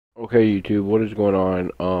Okay, YouTube, what is going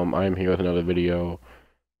on? I'm here with another video.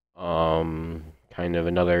 Kind of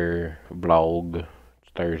another vlog.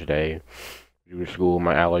 It's Thursday. Due to school,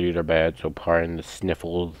 my allergies are bad, so pardon the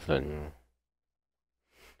sniffles and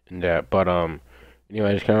that. But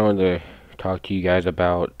anyway, I just kind of wanted to talk to you guys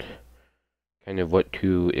about kind of what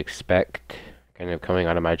to expect, kind of coming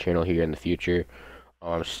out of my channel here in the future.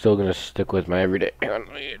 I'm still gonna stick with my everyday. Hang on,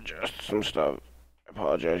 let me adjust some stuff. I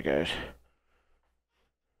apologize, guys.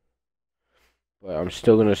 But I'm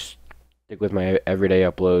still gonna stick with my everyday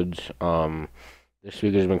uploads. This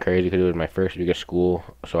week has been crazy because it was my first week of school,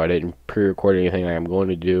 so I didn't pre-record anything like I'm going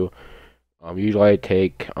to do. Usually I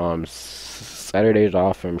take Saturdays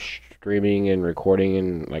off from streaming and recording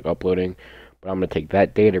and like uploading, but I'm gonna take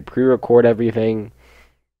that day to pre-record everything.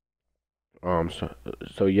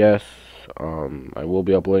 So yes, I will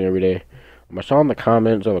be uploading every day. I saw in the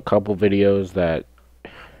comments of a couple videos that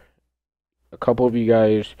a couple of you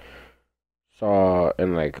guys saw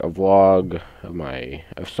in like a vlog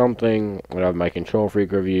of something, of my Control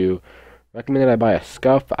Freak review. Recommended I buy a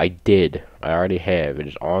scuff. I did. I already have. It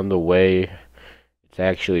is on the way. It's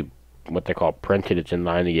actually what they call printed. It's in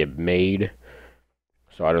line to get made.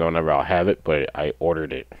 So I don't know whenever I'll have it, but I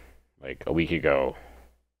ordered it like a week ago.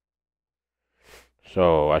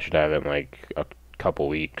 So I should have it in like a couple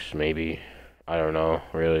weeks, maybe. I don't know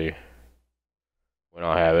really when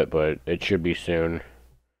I'll have it, but it should be soon.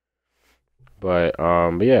 But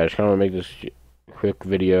yeah, I just kind of make this quick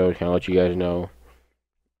video, kind of let you guys know.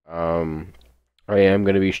 I am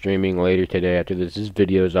going to be streaming later today after this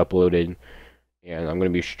video is uploaded, and I'm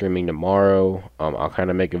going to be streaming tomorrow. I'll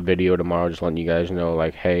kind of make a video tomorrow just letting you guys know,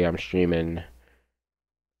 like, hey, I'm streaming,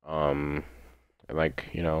 and like,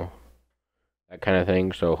 that kind of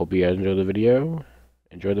thing. So hope you guys enjoy the video.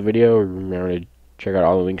 Enjoy the video. Remember to check out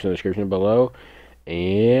all the links in the description below,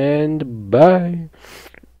 and bye.